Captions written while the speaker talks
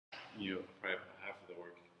probably half of the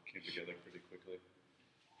work came together pretty quickly.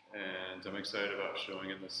 And I'm excited about showing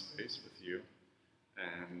in this space with you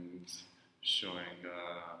and showing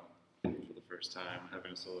for the first time,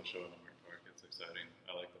 having a solo show in the art park. It's exciting.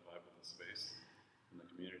 I like the vibe of the space and the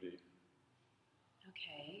community.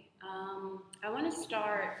 Okay. I want to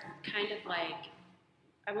start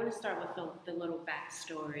with the little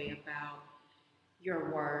backstory about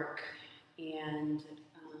your work and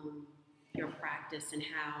your practice and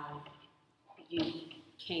how you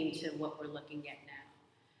came to what we're looking at now.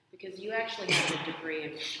 Because you actually have a degree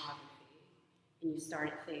in photography, and you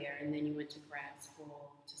started there, and then you went to grad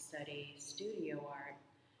school to study studio art.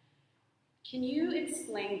 Can you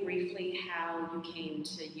explain briefly how you came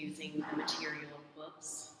to using the material of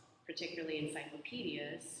books, particularly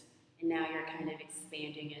encyclopedias, and now you're kind of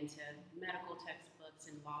expanding into medical textbooks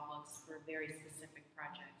and law books for very specific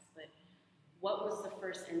projects? But what was the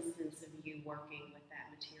first instance of you working with that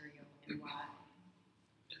material and why?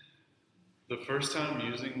 The first time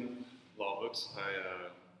using law books, I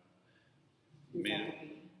made it.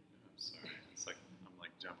 I'm sorry, I'm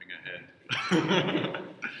like jumping ahead.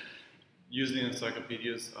 Using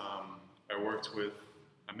encyclopedias, I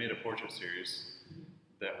made a portrait series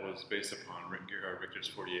that was based upon Richter's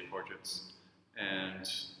 48 portraits. And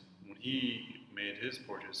when he made his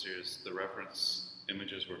portrait series, the reference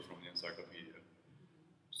images were from the encyclopedia.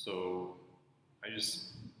 So I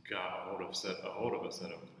just got a hold of a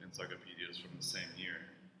set of encyclopedias from the same year,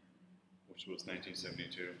 which was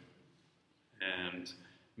 1972, and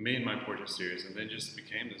made my portrait series, and then just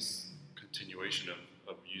became this continuation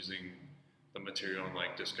of using the material and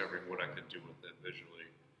like discovering what I could do with it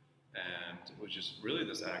visually, and it was just really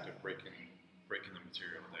this act of breaking the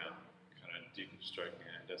material down, kind of deconstructing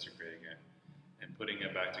it, desecrating it, and putting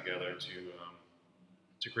it back together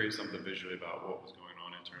to create something visually about what was going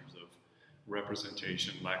on in terms of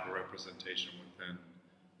representation, lack of representation within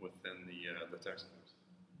the textbooks.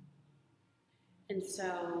 And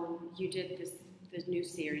so you did this new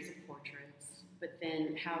series of portraits, but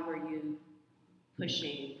then how were you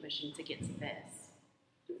pushing to get to this?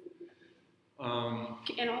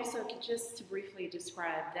 And also, just to briefly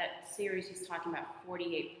describe, that series is talking about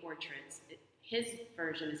 48 portraits. His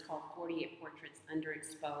version is called 48 Portraits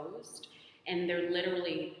Underexposed, and they're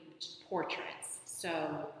literally portraits.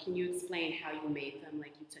 So can you explain how you made them?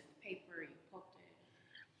 Like you took the paper, you pulped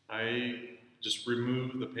it? I just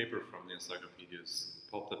removed the paper from the encyclopedias,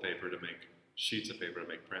 pulped the paper to make sheets of paper to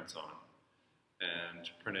make prints on, and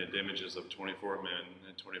printed images of 24 men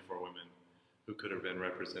and 24 women who could have been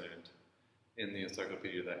represented in the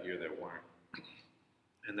encyclopedia that year that weren't.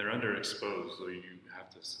 And they're underexposed, so you have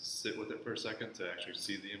to sit with it for a second to actually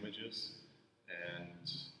see the images.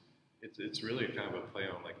 And it's really kind of a play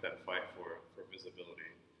on like that fight for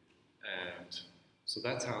visibility. And so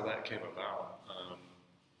that's how that came about.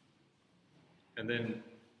 And then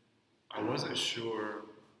I wasn't sure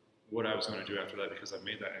what I was going to do after that because I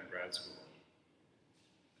made that in grad school.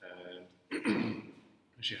 And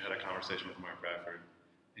she had a conversation with Mark Bradford,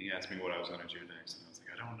 and he asked me what I was going to do next. And I was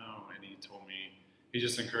like, I don't know. And he told me, he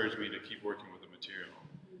just encouraged me to keep working with the material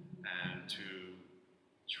and to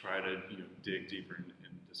try to dig deeper and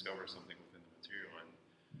discover something within the material.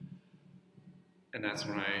 And that's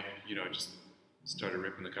when I just started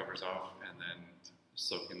ripping the covers off and then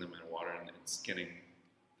soaking them in water and skinning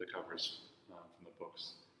the covers from the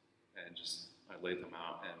books, and just I laid them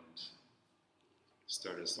out and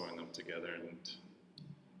started sewing them together, and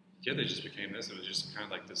yeah, they just became this. It was just kind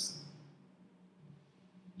of like this,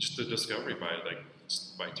 just a discovery by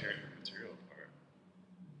tearing the material apart,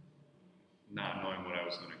 not knowing what I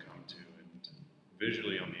was going to come to, and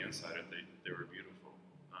visually on the inside of it, they were beautiful,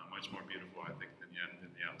 much more beautiful I think than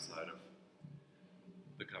the outside of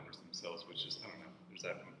the covers themselves, which is, I don't know,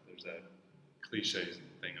 there's that cliche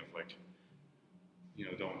thing of like,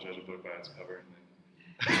 don't judge a book by its cover.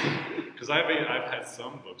 Because I've had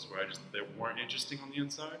some books where they weren't interesting on the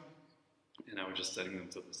inside, and I was just setting them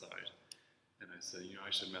to the side. And I said, I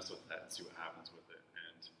should mess with that and see what happens with it.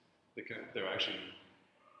 And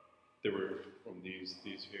they were from these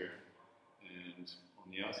here, and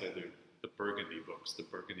on the outside they're the Burgundy books, the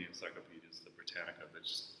Burgundy encyclopedias, the Britannica, that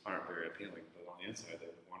just aren't very appealing, but on the inside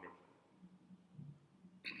they're wonderful.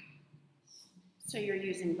 So you're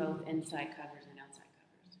using both inside covers and outside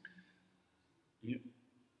covers? Yeah.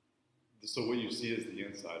 So what you see is the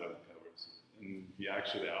inside of the covers, and the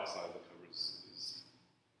outside of the covers is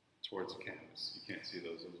towards the canvas. You can't see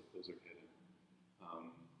those are hidden.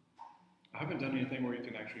 I haven't done anything where you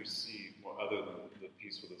can actually see, other than the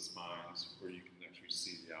piece with the spines, where you can actually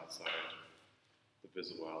see the outside, the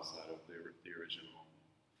visible outside of the original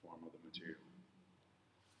form of the material.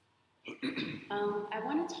 I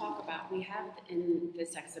want to talk about, we have in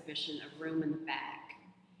this exhibition a room in the back,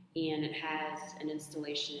 and it has an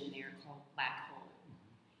installation in there called Black Hole.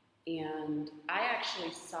 And I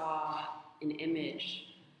actually saw an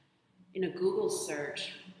image in a Google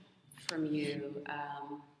search from you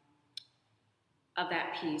of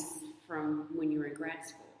that piece from when you were in grad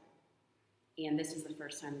school. And this is the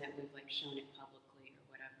first time that we've like shown it publicly or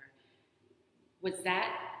whatever. Was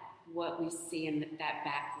that what we see in that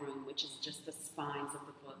back room, which is just the spines of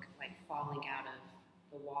the book like falling out of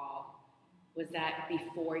the wall? Was that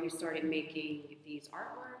before you started making these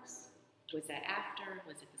artworks? Was that after?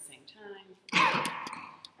 Was it the same time?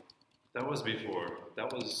 That was before.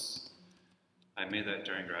 I made that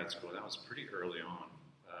during grad school. That was pretty early on.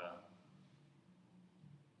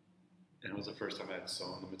 And it was the first time I had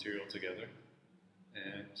sewn the material together.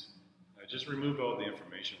 And I just removed all the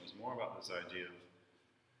information. It was more about this idea of,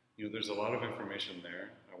 there's a lot of information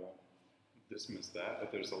there. I won't dismiss that,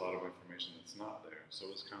 but there's a lot of information that's not there. So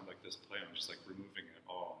it was kind of like this play on just like removing it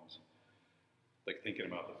all, and like thinking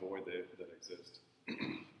about the void that exists.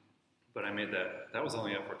 But I made that was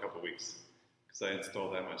only up for a couple weeks, because I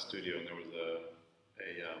installed that in my studio, and there was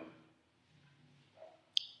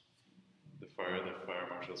the fire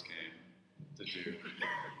marshals came to do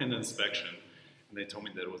an inspection, and they told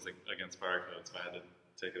me that it was against fire code, so I had to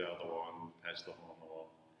take it out of the wall and patch the hole in the wall.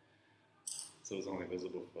 So it was only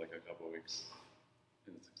visible for like a couple of weeks,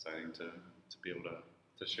 and it's exciting to be able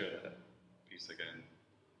to share that piece again.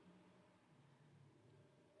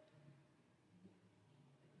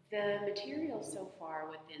 The material so far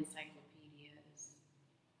with the encyclopedias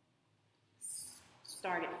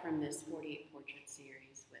started from this 48 portrait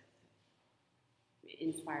series,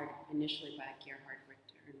 inspired initially by Gerhard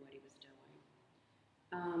Richter and what he was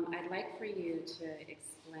doing. I'd like for you to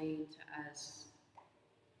explain to us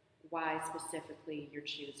why specifically you're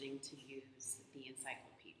choosing to use the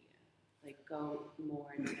encyclopedia. Like, go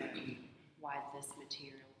more into why this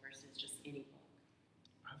material versus just any book.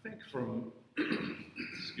 I think from,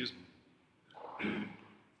 excuse me.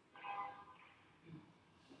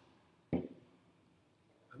 I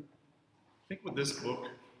think with this book,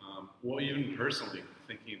 well, even personally,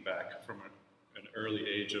 thinking back from an early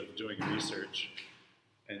age of doing research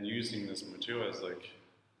and using this material as like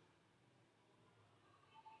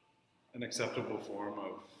an acceptable form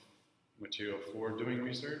of material for doing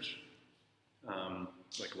research,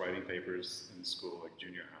 like writing papers in school, like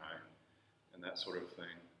junior high, and that sort of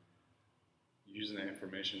thing. Using that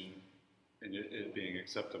information and it being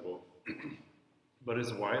acceptable, but it's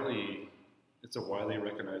a widely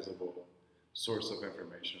recognizable source of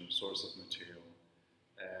information, source of material,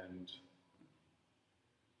 and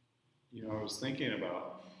I was thinking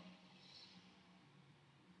about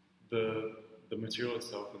the material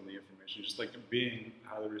itself and the information, just like being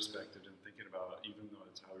highly respected, and thinking about it, even though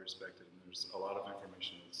it's highly respected and there's a lot of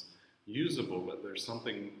information that's usable, but there's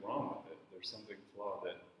something wrong with it. There's something flawed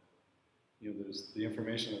that, there's the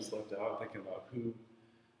information that's left out, thinking about who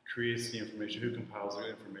creates the information, who compiles the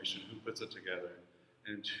information, who puts it together,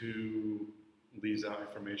 and who leaves out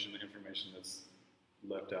information, the information that's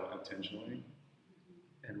left out intentionally,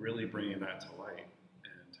 and really bringing that to light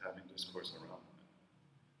and having discourse around that.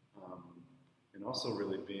 And also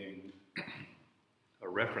really being a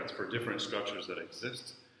reference for different structures that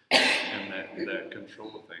exist and that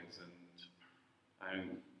control things, and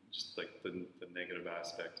I'm just like the negative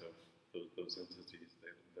aspect of those entities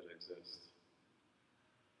that exist.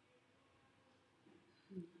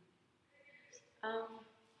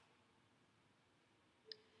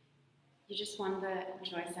 You just won the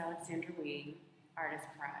Joyce Alexander Wing Artist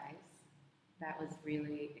Prize. That was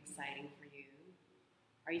really exciting for you.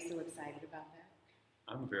 Are you still excited about that?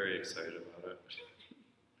 I'm very excited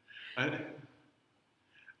about it.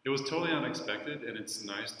 It was totally unexpected, and it's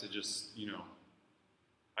nice to just,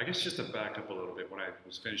 I guess just to back up a little bit, when I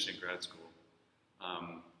was finishing grad school,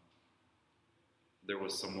 there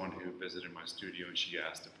was someone who visited my studio, and she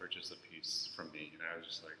asked to purchase a piece from me, and I was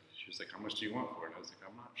just like, she was like, how much do you want for it? And I was like,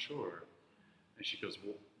 I'm not sure. And she goes,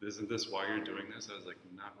 well, isn't this why you're doing this? I was like,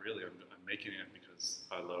 not really. I'm making it because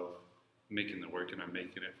I love making the work, and I'm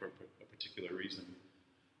making it for a particular reason.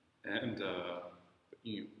 And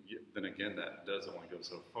then again, that does only go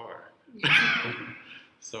so far.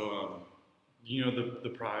 So,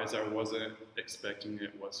 the prize, I wasn't expecting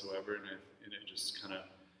it whatsoever, and it just kind of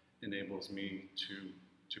enables me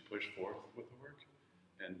to push forth with the work,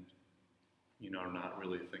 and not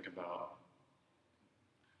really think about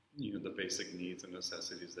the basic needs and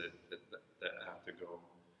necessities that have to go.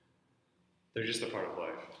 They're just a part of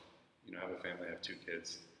life. I have a family, I have 2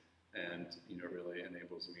 kids, and it really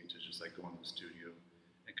enables me to just like go in the studio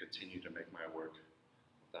and continue to make my work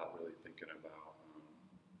without really thinking about,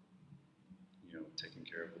 taking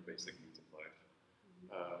care of the basic needs of life.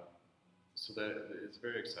 So that it's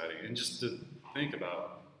very exciting, and just to think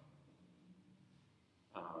about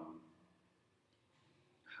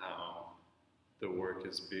how the work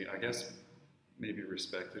is being, I guess, maybe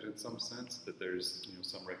respected in some sense, that there's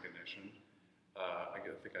some recognition. I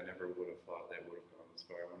think I never would have thought that would have gone this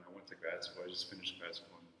far. When I went to grad school, I just finished grad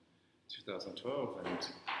school in 2012, and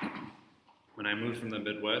when I moved from the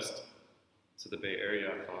Midwest to the Bay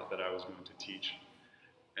Area, I thought that I was going to teach,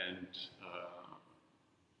 and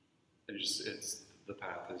the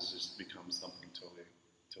path has just become something totally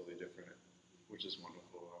different, which is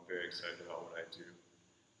wonderful. I'm very excited about what I do.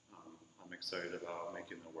 I'm excited about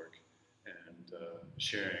making the work and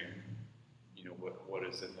sharing, what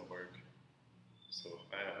is in the work. So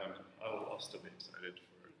I'll still be excited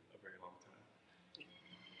for a very long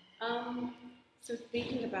time. So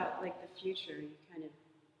thinking about like the future, you kind of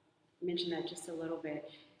mentioned that just a little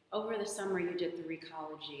bit. Over the summer, you did the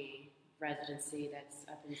Recology residency that's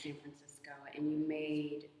up in San Francisco, and you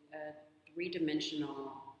made a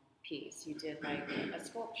three-dimensional piece. You did like a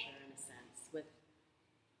sculpture in a sense with,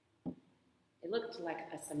 it looked like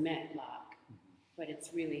a cement block, but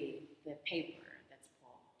it's really the paper that's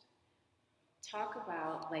pulped. Talk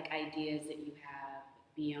about like ideas that you have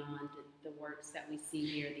beyond the works that we see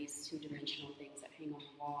here, these two-dimensional things that hang on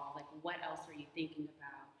the wall. Like, what else are you thinking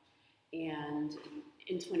about? And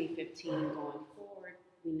in 2015, going forward,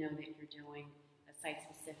 we know that you're doing a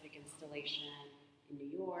site-specific installation in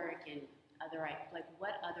New York, and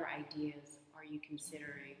what other ideas are you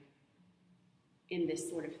considering in this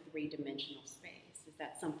sort of three-dimensional space? Is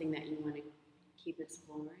that something that you want to keep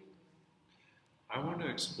exploring? I want to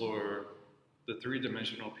explore the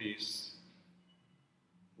three-dimensional piece.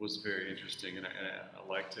 Was very interesting, and I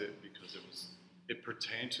liked it because it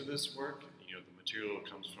pertained to this work. The material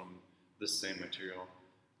comes from the same material.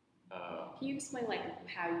 Can you explain like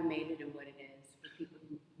how you made it and what it is for people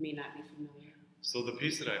who may not be familiar? So the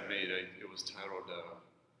piece that I made, it was titled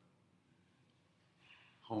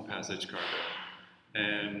Home Passage Cargo.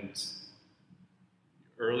 And so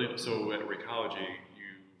at Recology,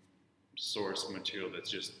 you source material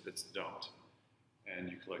that's dumped. And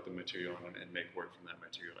you collect the material and make work from that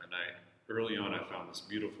material. And early on, I found this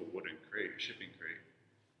beautiful wooden crate, shipping crate.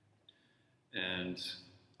 And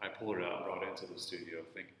I pulled it out and brought it into the studio,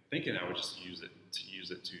 thinking I would just use it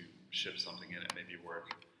to ship something in it, maybe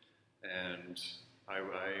work. And I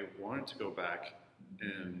wanted to go back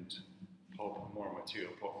and pulp more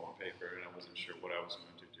material, pulp more paper, and I wasn't sure what I was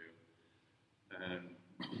going to do. And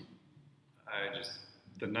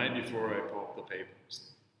the night before I pulped the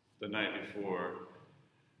papers,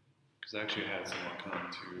 because I actually had someone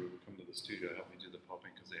come to the studio to help me do the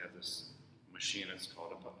pulping, because they have this machine, it's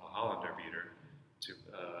called a Hollander beater, to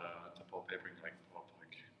pulp paper, and pulp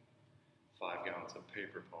 5 gallons of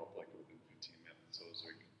paper pulp within 15 minutes. So it was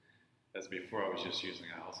as before I was just using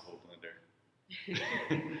a household blender,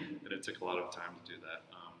 and it took a lot of time to do that.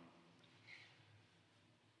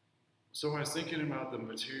 So I was thinking about the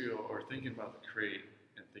material, or thinking about the crate,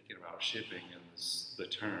 and thinking about shipping, and the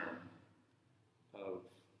term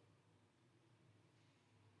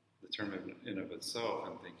in of itself,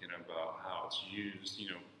 and thinking about how it's used.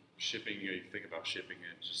 Shipping. You think about shipping,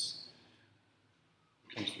 it just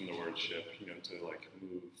comes from the word ship. To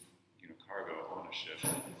move cargo on a ship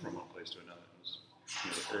from one place to another. It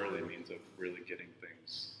was the early means of really getting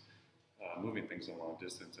things, moving things a long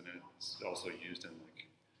distance, and it's also used in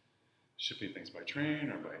shipping things by train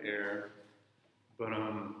or by air. But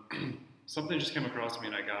something just came across me,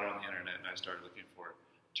 and I got on the internet, and I started looking for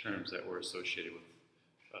terms that were associated with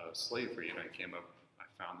slavery, and I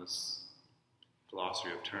found this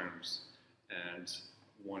glossary of terms, and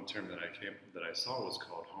one term that I saw was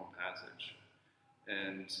called home passage,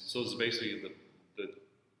 and so it's basically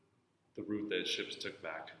the route that ships took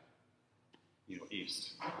back,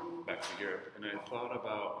 east, back to Europe. And I thought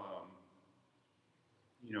about,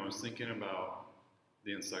 I was thinking about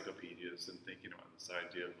the encyclopedias, and thinking about this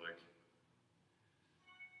idea of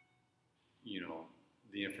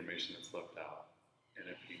the information that's left out, and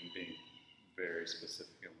it being very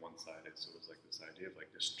specific and one-sided. So it was this idea of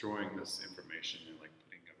destroying this information and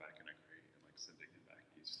putting it back in a crate and sending it back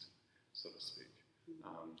east, so to speak.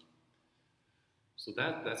 So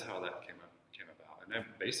that's how that came about. And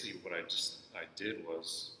basically what I did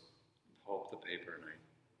was pulp the paper, and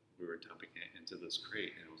we were dumping it into this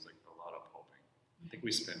crate, and it was a lot of pulping. I think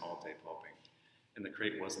we spent all day pulping, and the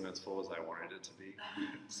crate wasn't as full as I wanted it to be.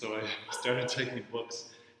 So I started taking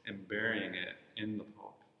books and burying it in the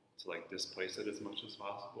pulp to displace it as much as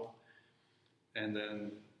possible. And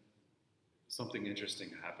then something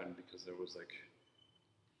interesting happened because there was like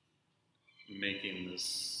making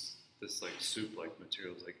this like soup-like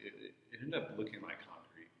materials. Like it ended up looking like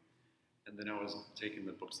concrete, and then I was taking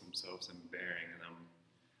the books themselves and burying them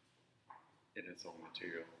in its own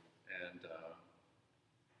material. And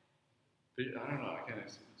but I don't know. I kind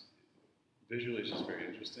of visually it's just very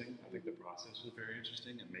interesting. I think the process was very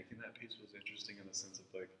interesting, and making that piece was interesting in the sense of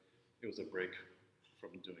like it was a break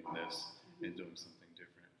from doing this and doing something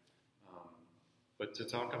different. But to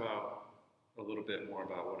talk about a little bit more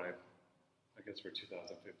about what I guess for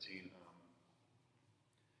 2015,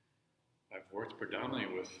 I've worked predominantly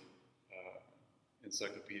with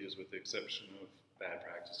encyclopedias, with the exception of Bad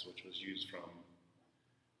Practice, which was used from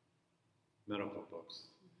medical books.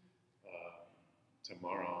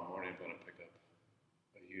 Tomorrow morning, I'm going to pick up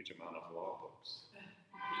a huge amount of law books.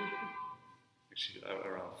 Actually,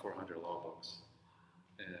 around 400 law books.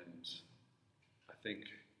 And I think,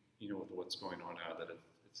 you know, with what's going on now, that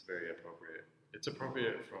it's very appropriate. It's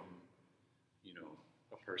appropriate from, you know,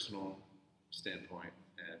 a personal standpoint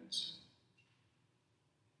and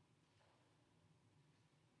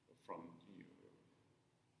from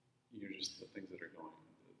you know, just the things that are going,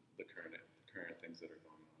 the current things that are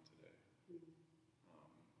going on today.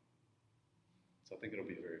 So I think it'll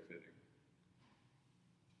be very fitting.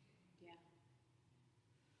 Yeah.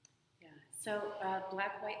 Yeah. So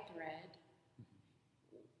Black, White Thread.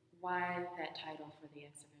 Why that title for the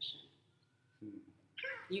exhibition?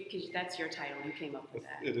 Cause that's your title. You came up with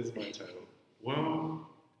that. It is my title. Well,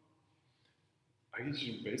 I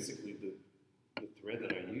use basically the thread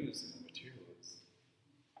that I use in the material is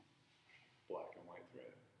black and white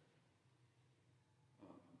thread.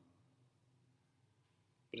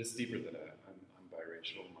 But it's deeper than that. I'm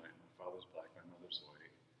biracial. My father's black, my mother's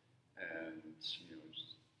white, and you know,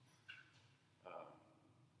 just,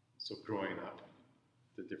 so growing up,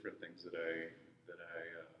 the different things that I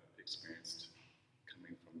experienced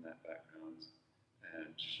coming from that background,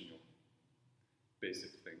 and you know,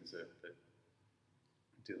 basic things that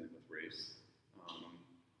dealing with race.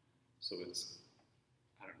 So it's,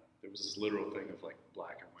 I don't know, there was this literal thing of like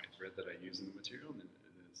black and white thread that I use in the material, and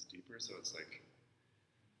it's deeper, so it's like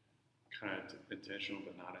kind of intentional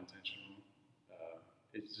but not intentional.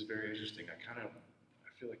 It's just very interesting. I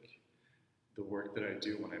feel like the work that I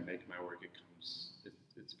do when I make my work,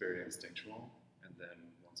 it's very instinctual, and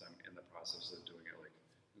then once I'm in the process of doing it, like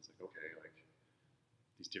it's like, okay, like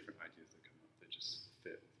these different ideas that come up that just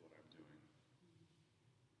fit with what I'm doing.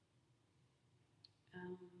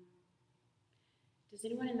 Does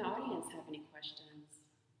anyone in the audience have any questions?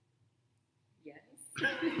 Yes,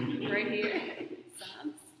 right here.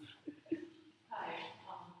 Sans. Hi.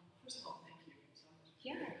 First of all, thank you so much.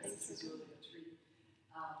 Yeah, this is really a treat.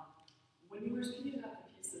 When you were speaking about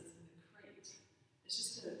the pieces in the crate, it's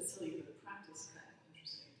just a silly bit of practice kind of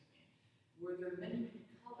interesting to me. Were there many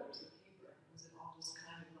colors of paper? Was it all just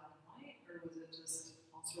kind of black and white, or was it just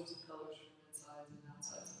all sorts of colors from insides and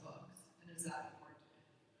outsides of books? And is that important to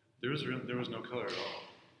you? There was no color at all.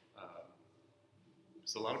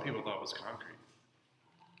 So a lot of people thought it was concrete.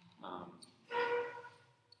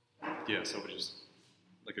 Yeah, so it was just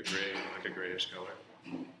like a grayish color.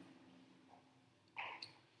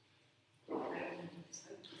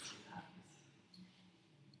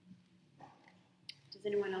 Does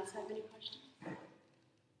anyone else have any questions?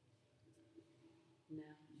 No.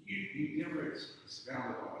 You never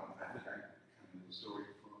expounded on that kind of the story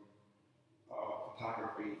from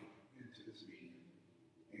photography into this medium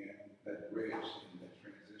and that bridge and that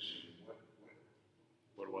transition.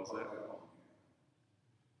 What was that?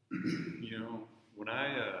 You know, when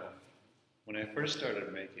I first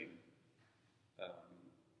started making,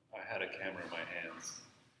 I had a camera in my hands,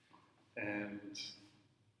 and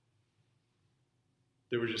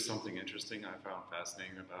there was just something interesting I found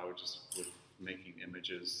fascinating about just with making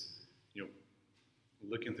images, you know,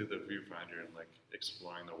 looking through the viewfinder and like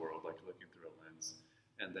exploring the world, like looking through a lens,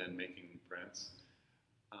 and then making prints.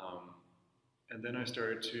 And then I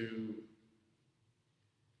started to,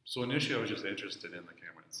 so initially I was just interested in the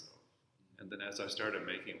camera itself. And then as I started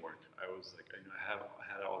making work, I was like, you know, I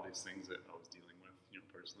had all these things that I was dealing with, you know,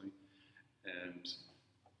 personally, and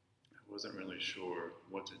I wasn't really sure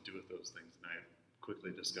what to do with those things. And I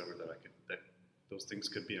quickly discovered that those things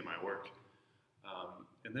could be in my work.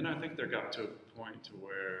 And then I think there got to a point to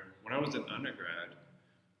where, when I was in undergrad,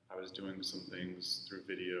 I was doing some things through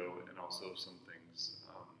video and also some things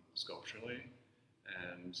sculpturally,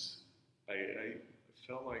 and I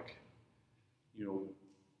felt like, you know,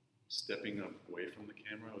 stepping away from the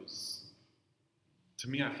camera was, to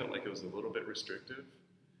me, I felt like it was a little bit restrictive,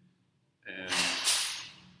 and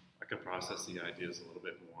I could process the ideas a little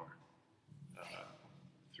bit more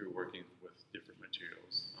through working with different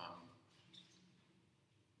materials.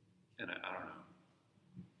 And I don't know.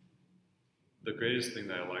 The greatest thing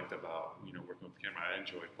that I liked about working with the camera, I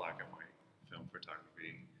enjoyed black and white film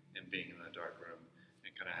photography and being in the dark room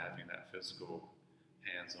and kind of having that physical,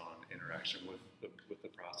 hands-on interaction with the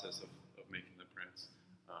process of making the prints.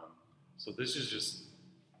 So this is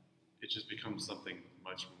it just becomes something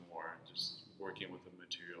much more, just working with the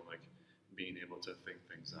material, like being able to think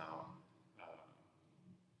things out.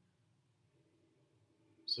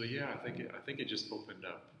 So yeah, I think it just opened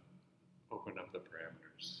up the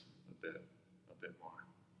parameters a bit more.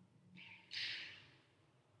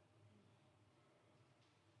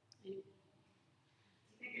 Do you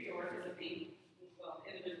think your work is a painting? Well,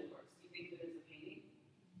 individual works. Do you think that it's a painting?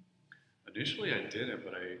 Initially, I didn't,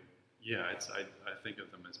 but I think of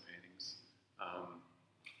them as paintings.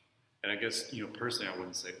 And I guess personally, I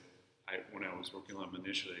wouldn't say when I was working on them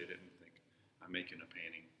initially, I didn't think I'm making a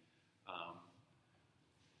painting.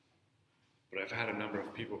 But I've had a number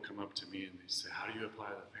of people come up to me and they say, "How do you apply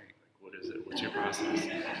the paint? Like, what is it? What's your process?"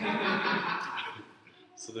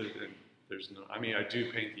 So there's no. I mean, I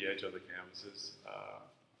do paint the edge of the canvases.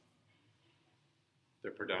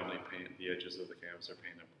 They're predominantly the edges of the canvas are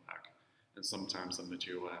painted black, and sometimes the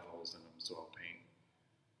material will have holes in them, so I'll paint,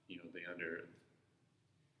 the under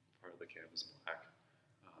part of the canvas black.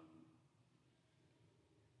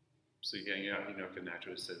 So yeah, can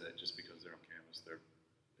naturally say that just because they're on canvas,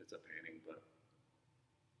 it's a painting, but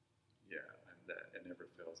yeah, and that it never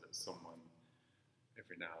fails that someone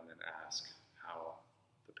every now and then asks how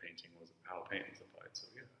painting is applied. So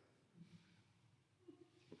yeah,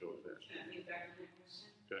 we'll go with that. Can I get back to my question?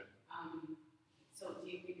 Good. So do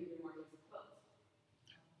you think of your work as a quilt?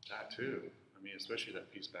 That too. I mean, especially that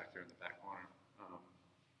piece back there in the back corner.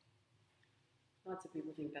 Lots of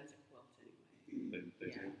people think that's a quilt anyway. They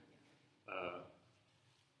Yeah. do.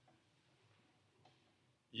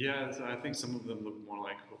 Yeah, so I think some of them look more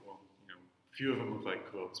like, a few of them look like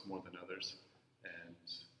quilts more than others, and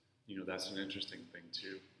that's an interesting thing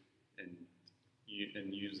too. And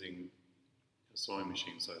using a sewing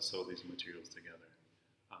machine, so I sew these materials together,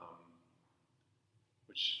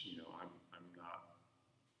 which I'm not.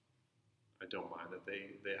 I don't mind that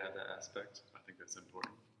they have that aspect. I think that's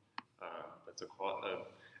important. That's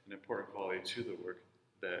an important quality to the work.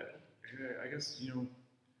 That I guess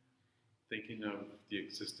thinking of the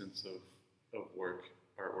existence of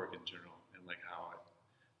artwork in general, and like how it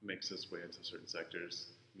makes its way into certain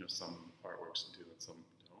sectors. Some artworks do and some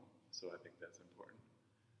don't. So I think that's important.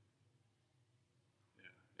 Yeah,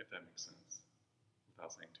 if that makes sense,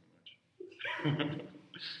 without saying too much.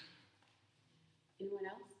 Anyone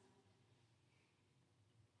else?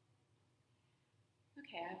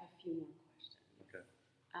 Okay, I have a few more questions. Okay.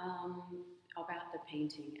 About the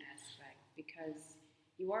painting aspect, because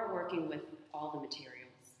you are working with all the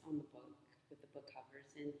materials on the book, with the book covers,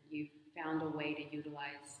 and you found a way to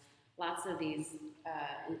utilize lots of these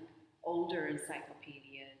older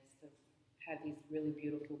encyclopedias that have these really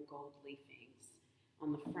beautiful gold leafings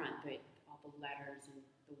on the front, that all the letters and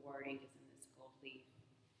the wording is in this gold leaf.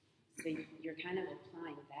 So you're kind of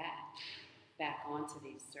applying that back onto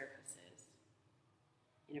these surfaces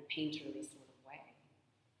in a painterly sort of way.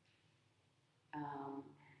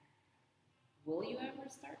 Will you ever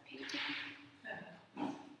start painting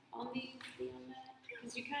on these beyond that?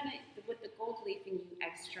 Because you kind of, with the gold leafing, you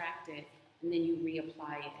extract it and then you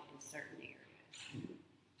reapply it in certain areas.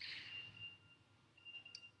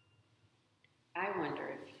 I wonder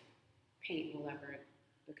if paint will ever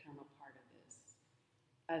become a part of this,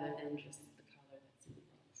 other than just the color that's in the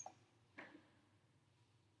books.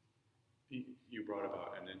 You brought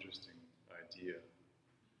about an interesting idea.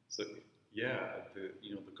 So yeah, the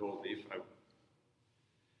gold leaf.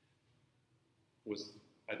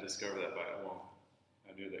 I discovered that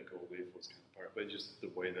I knew that gold leaf was kind of part, but just the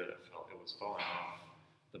way that it felt, it was falling off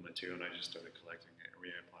the material, and I just started collecting it and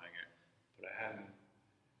reapplying it. But I hadn't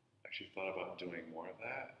actually thought about doing more of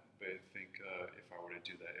that. But I think if I were to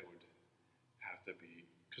do that, it would have to be,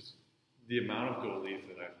 because the amount of gold leaf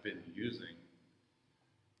that I've been using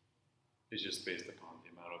is just based upon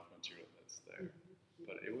the amount of material that's there. Mm-hmm.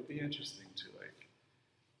 But it would be interesting to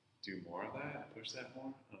do more of that, push that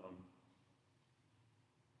more.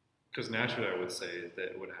 Because naturally, I would say that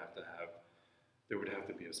there would have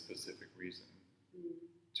to be a specific reason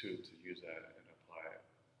to use that and apply it.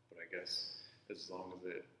 But I guess as long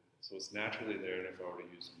as so it's naturally there, and if I were to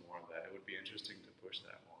use more of that, it would be interesting to push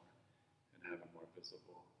that more and have it more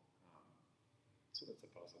visible. So that's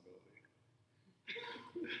a possibility.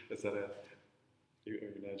 Is that it? Are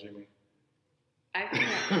you nudging me? I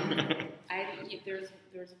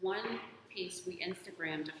there's one piece we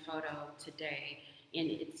Instagrammed a photo today, and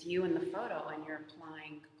it's you in the photo, and you're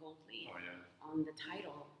applying gold leaf Oh yeah. on the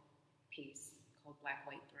title piece called Black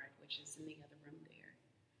White Thread, which is in the other room there.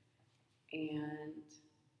 And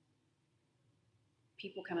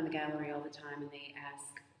people come in the gallery all the time, and they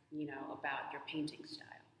ask, about your painting style,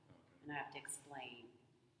 and I have to explain.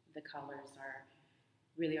 The colors are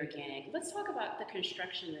really organic. Let's talk about the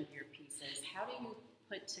construction of your pieces. How do you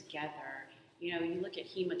put together, you look at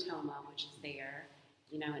hematoma, which is there,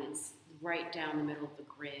 and it's right down the middle of the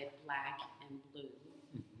grid, black and blue.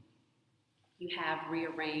 You have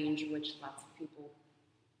rearrange, which lots of people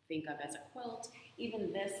think of as a quilt.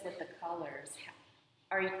 Even this with the colors,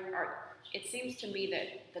 it seems to me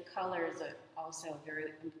that the colors are also a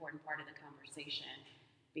very important part of the conversation,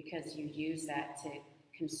 because you use that to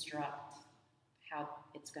construct how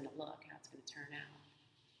it's going to look, how it's going to turn out.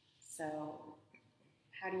 So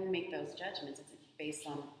how do you make those judgments? Is it based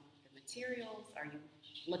on the materials? Are you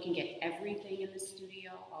looking at everything in the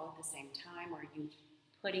studio all at the same time? Or are you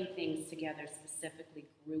putting things together, specifically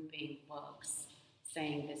grouping books,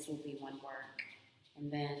 saying this will be one work,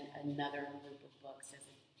 and then another group of books as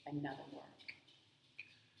another work?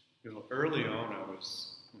 Early on,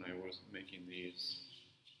 when I was making these,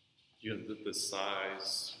 the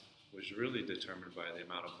size was really determined by the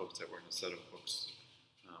amount of books that were in a set of books.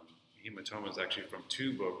 Hematoma is actually from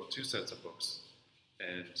two sets of books,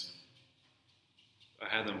 and I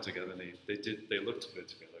had them together. And they looked good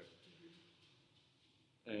together,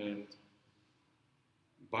 and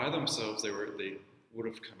by themselves they would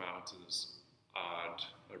have come out to this odd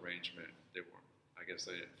arrangement. They weren't. I guess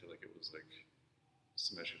I didn't feel like it was like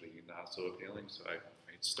symmetrically not so appealing. So I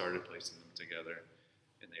started placing them together,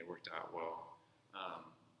 and they worked out well.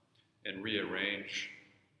 And rearrange,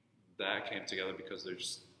 that came together because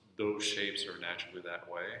those shapes are naturally that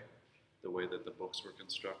way, the way that the books were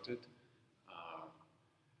constructed.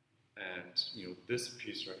 And this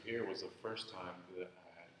piece right here was the first time that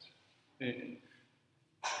I had.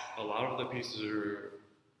 A lot of the pieces are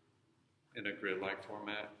in a grid-like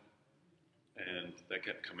format, and that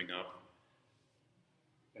kept coming up.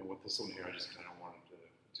 And with this one here, I just kind of wanted to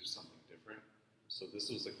do something different. So this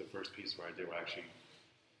was like the first piece where I did actually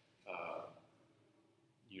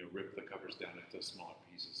rip the covers down into smaller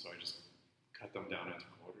pieces. So I just cut them down into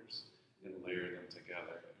quarters and layered them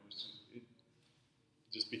together. It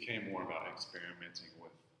just became more about experimenting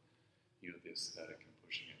with, the aesthetic and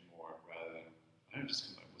pushing it more rather than I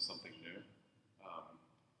just come up with something new.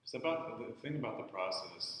 It's about the thing about the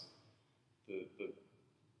process, the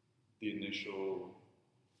initial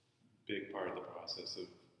big part of the process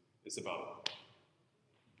it's about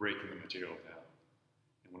breaking the material down.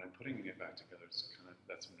 And when I'm putting it back together,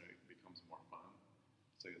 that's when it becomes more fun.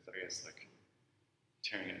 So I guess like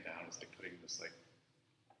tearing it down is like putting this I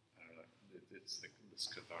don't know, it's like this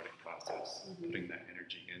cathartic process, putting that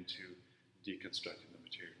energy into deconstructing the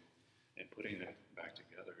material, and putting it back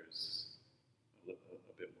together is a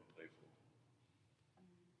bit more playful.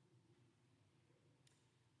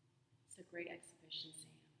 It's a great exhibition,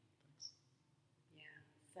 Sam. Thanks. Yeah.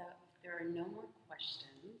 So if there are no more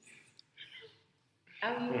questions.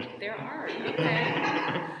 Oh, there are. Okay.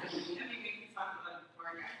 I mean, we can talk about it before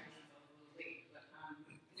I got here, so it's a little late, but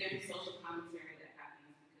is there any social commentary that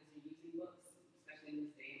happens because you're using books, especially in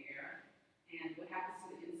this day and era? And what happens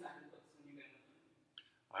to the inside of books when you're going to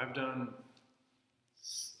them?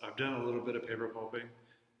 I've done a little bit of paper pulping,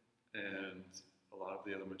 and a lot of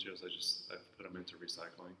the other materials I've put them into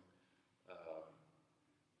recycling.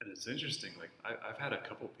 And it's interesting, like I've had a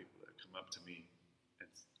couple people that come up to me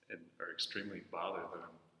and are extremely bothered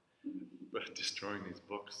that I'm destroying these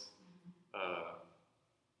books.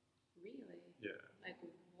 Really? Yeah. Like,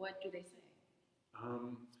 what do they say?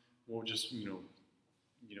 Well, just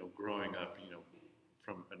growing up,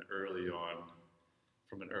 from an early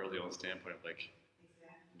on standpoint, of like,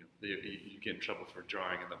 you get in trouble for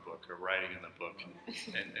drawing in the book or writing in the book,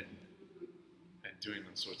 and doing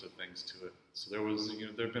those sorts of things to it. So there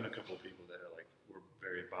have been a couple of people that were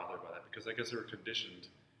very bothered by that, because I guess they were conditioned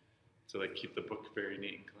to like keep the book very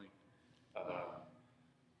neat and clean.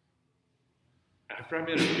 After I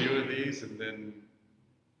made a few of these, and then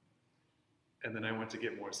I went to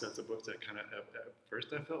get more sets of books, at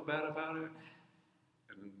first I felt bad about it,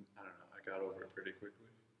 and then, I don't know, I got over it pretty quickly.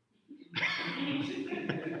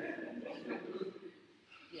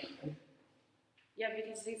 Yeah,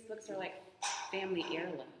 because these books are like family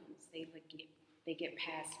heirlooms. They get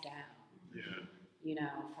passed down. Yeah.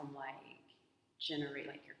 From like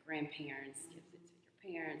your grandparents gives it to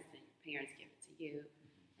your parents, and your parents give it to you,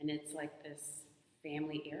 and it's like this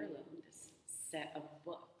family heirloom, this set of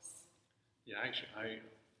books. Yeah, actually, I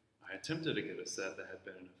attempted to get a set that had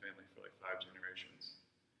been in a family for like 5 generations,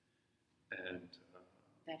 and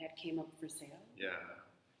That had came up for sale. yeah,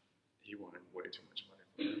 he wanted way too much money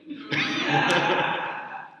for it.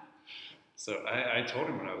 So I told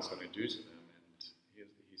him what I was going to do to them, and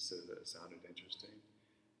he said that it sounded interesting.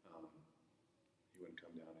 He wouldn't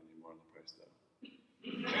come down any more on the price though.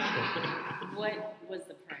 What was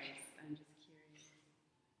the price? I'm just curious.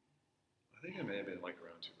 I think it may have been like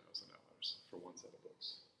around $2,000 for one set of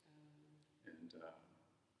books. And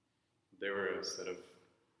they were a set of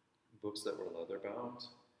books that were leather bound,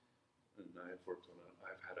 and I've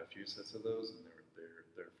had a few sets of those, and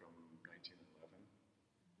they're from 1911.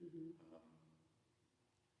 Mm-hmm.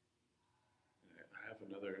 And I have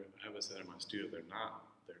a set in my studio. They're not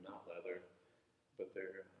leather, but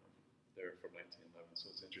they're from 1911. So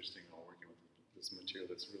it's interesting all working with this material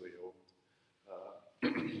that's really old.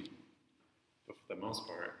 But for the most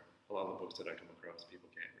part, a lot of the books that I come across, people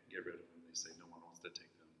can't get rid of them. They say no one wants to take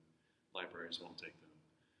them. Libraries won't take them.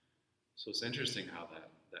 So it's interesting how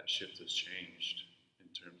that shift has changed in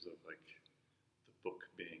terms of like the book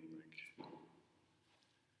being like,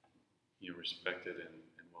 respected and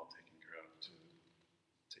well taken care of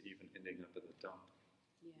to even ending up at the dump.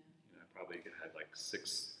 Yeah. I probably had like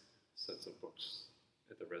 6 sets of books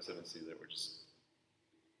at the residency that were just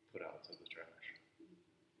put out to the trash.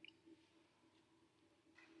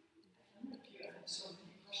 I don't know if you have so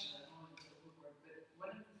many questions I don't want to go overboard, but one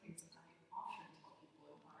of the things that I often tell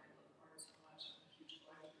people and why I love art so much, I'm a huge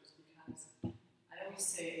collector, is because I always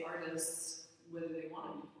say artists, whether they want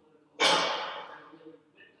to be political or they're really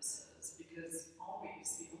witnesses, because always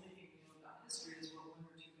the only thing we know about history is what 1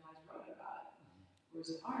 or 2 guys wrote about it.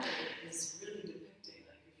 Whereas art is really depicting,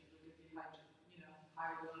 like if you look at the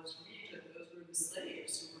hieroglyphs from Egypt, those were the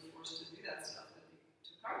slaves who were forced to do that stuff that they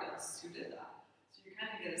took artists who did that. So you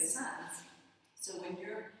kind of get a sense. So when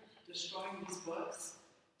you're destroying these books,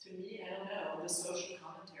 to me, I don't know, the social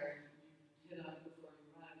commentary, you hit on it before you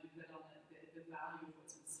run, you hit on it, the value of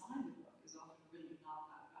what's inside the book is often really not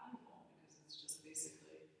that valuable because it's just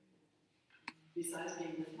basically, besides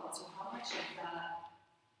being withheld. So how much of that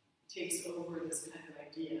takes over this kind of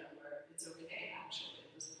idea where it's okay actually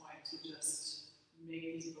at this point to just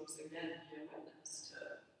make these books again be a witness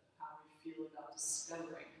to how we feel about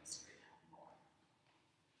discovering history more?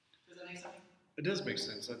 Does that make sense? It does make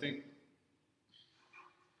sense. I think,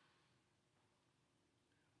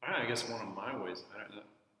 I guess one of my ways, I'll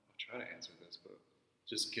try to answer this, but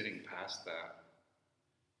just getting past that,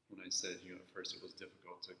 when I said, at first it was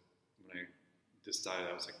difficult when I decided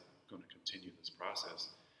I was like going to continue this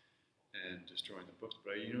process and destroying the books,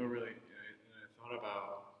 but I thought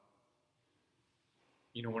about,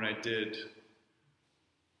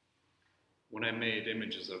 when I made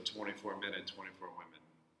images of 24 men and 24 women,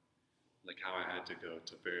 like how I had to go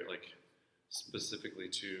to specifically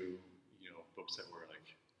to, books that were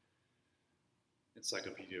like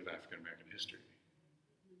Encyclopedia of African American History,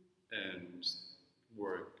 and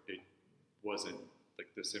where it wasn't,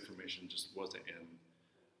 like this information just wasn't in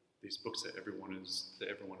these books that everyone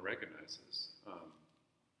recognizes.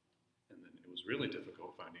 And then it was really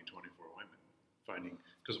difficult finding 24 women.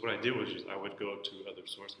 Because what I did was I would go to other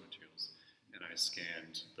source materials and I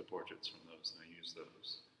scanned the portraits from those and I used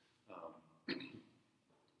those.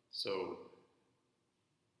 So,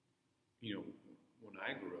 when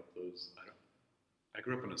I grew up, I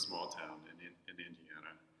grew up in a small town in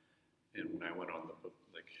Indiana, and when I went on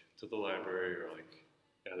to the library or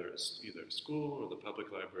either school or the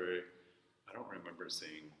public library, I don't remember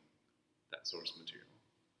seeing that source material.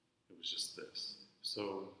 It was just this.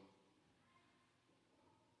 So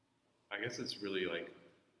I guess it's really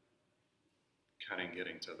kind of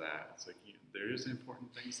getting to that. It's like there is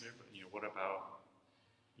important things there, but what about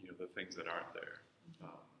the things that aren't there?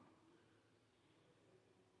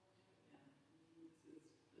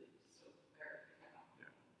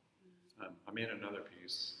 I made another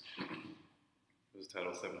piece. It was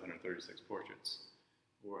titled 736 Portraits,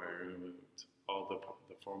 where I removed all the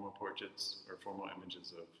formal portraits or formal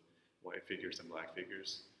images of white figures and black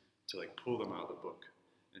figures to pull them out of the book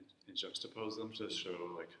and juxtapose them to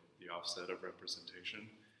show the offset of representation.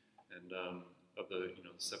 And of the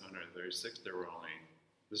 736, there were only,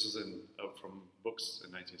 this was from books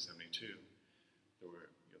in 1972, there were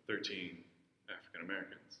 13 African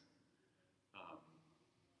Americans.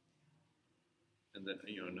 And then,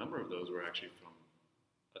 a number of those were actually from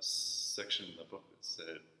a section in the book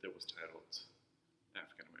that was titled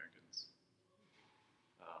African Americans.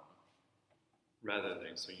 Rather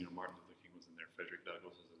than, Martin Luther King was in there, Frederick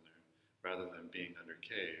Douglass was in there, rather than being under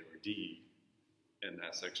K or D, in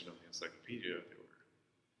that section of the encyclopedia, they were.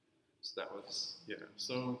 So that was, yeah.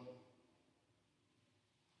 So,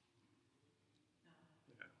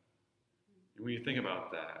 yeah. And when you think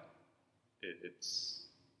about that, it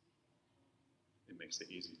makes it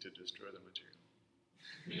easy to destroy the material.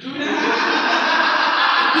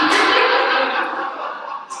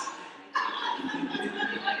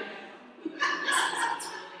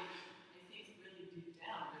 Really deep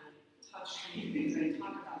down, really touched me because I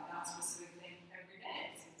talk about that specific thing every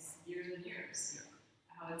day since years and years. Yeah.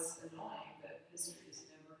 How it's annoying that history is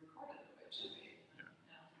never recorded the way it should be. Yeah.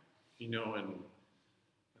 Yeah. You know, and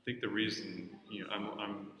I think the reason,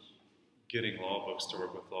 I'm getting law books to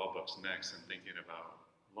work with law books next and thinking about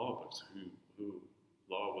law books, who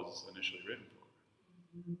law was initially written for.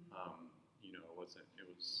 It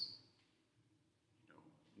was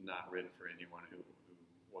not written for anyone who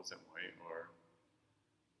wasn't white or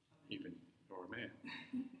a man.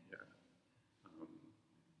 Yeah.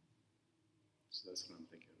 So that's what I'm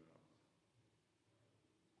thinking about.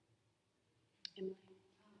 Emily?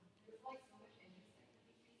 There's like so much intersect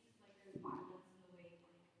with these pieces, like there's violence in the way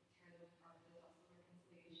like tears apart, but there's also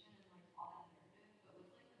reconciliation and like all that narrative. But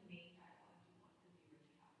what's like the main dialogue you want the viewer to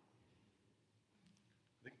have?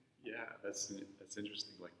 I think, yeah, that's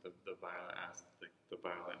interesting. Like the violent the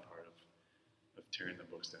violent part of tearing the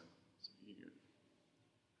books down. So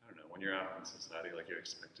I don't know, when you're out in society, like you're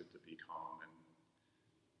expected to be calm and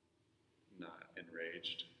not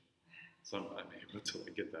enraged. So I'm able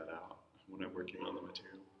to get that out when I'm working on the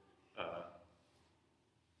material.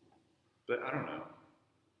 But I don't know.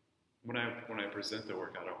 When I present the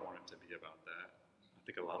work, I don't want it to be about that. I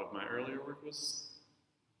think a lot of my earlier work was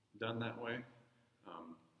done that way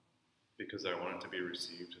because I want it to be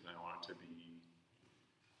received and I want it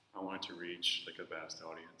to reach like a vast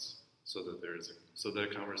audience, so that a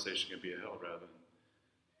conversation can be held rather than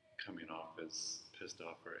coming off as pissed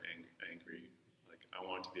off or angry. Like I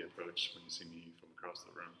want it to be approached when you see me from across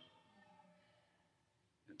the room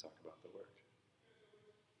and talk about the work.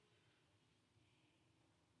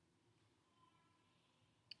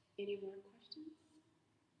 Any more questions?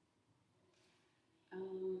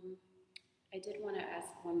 I did want to ask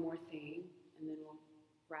one more thing, and then we'll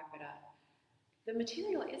wrap it up. The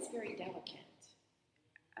material is very delicate,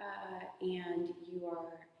 and you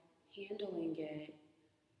are handling it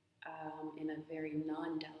in a very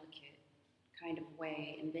non-delicate kind of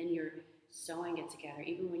way, and then you're sewing it together.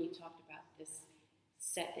 Even when you talked about this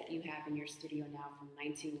set that you have in your studio now from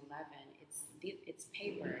 1911, it's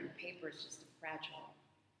paper, and paper is just a fragile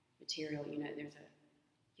material. You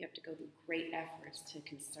have to go through great efforts to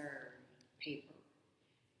conserve paper.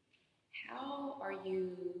 How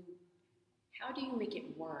do you make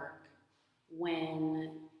it work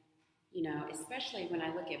when, especially when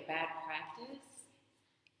I look at bad practice,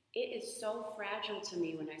 it is so fragile to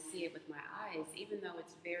me when I see it with my eyes, even though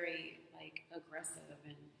it's very aggressive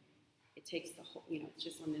and it takes the whole, it's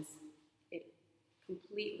just on this, it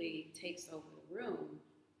completely takes over the room.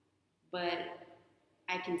 But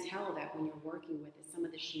I can tell that when you're working with it, some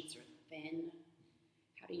of the sheets are thin.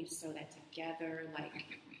 How do you sew that together?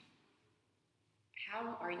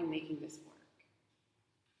 How are you making this work?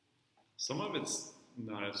 Some of it's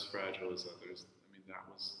not as fragile as others. I mean, that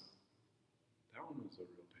one was a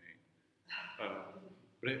real pain.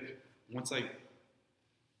 But once I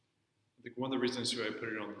think one of the reasons why I put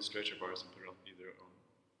it on the stretcher bars and put it on either on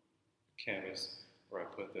canvas or I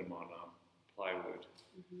put them on plywood,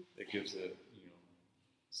 it gives it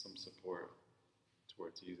some support to where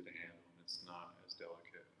it's easy to handle and it's not as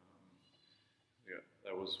delicate. Yeah,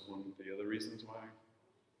 that was one of the other reasons why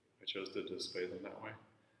I chose to display them that way.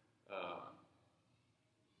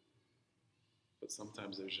 But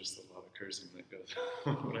sometimes there's just a lot of cursing that goes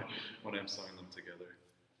when I'm sewing them together.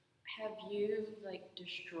 Have you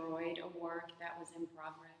destroyed a work that was in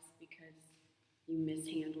progress because you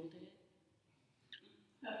mishandled it?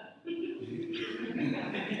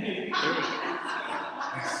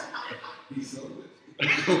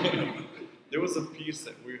 There was a piece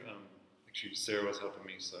that actually Sarah was helping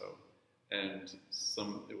me sew, and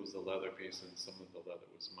it was a leather piece, and some of the leather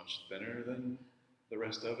was much thinner than the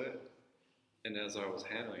rest of it. And as I was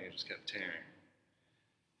handling it, just kept tearing.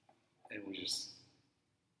 And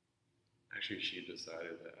she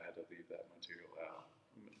decided that I had to leave that material out,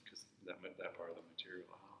 because that part of the material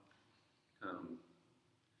out.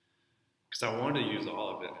 Because I wanted to use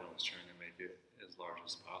all of it, and I was trying to make it as large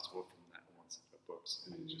as possible from that one set of books.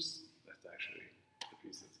 And that's actually the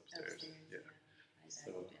piece that's upstairs. Yeah.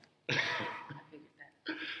 I figured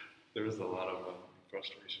that. There was a lot of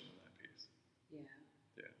frustration in that piece. Yeah.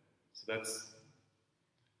 Yeah. So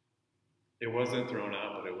it wasn't thrown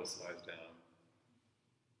out, but it was sized down.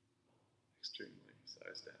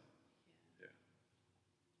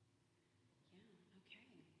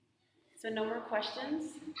 So no more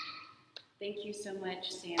questions? Thank you so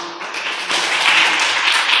much, Samuel.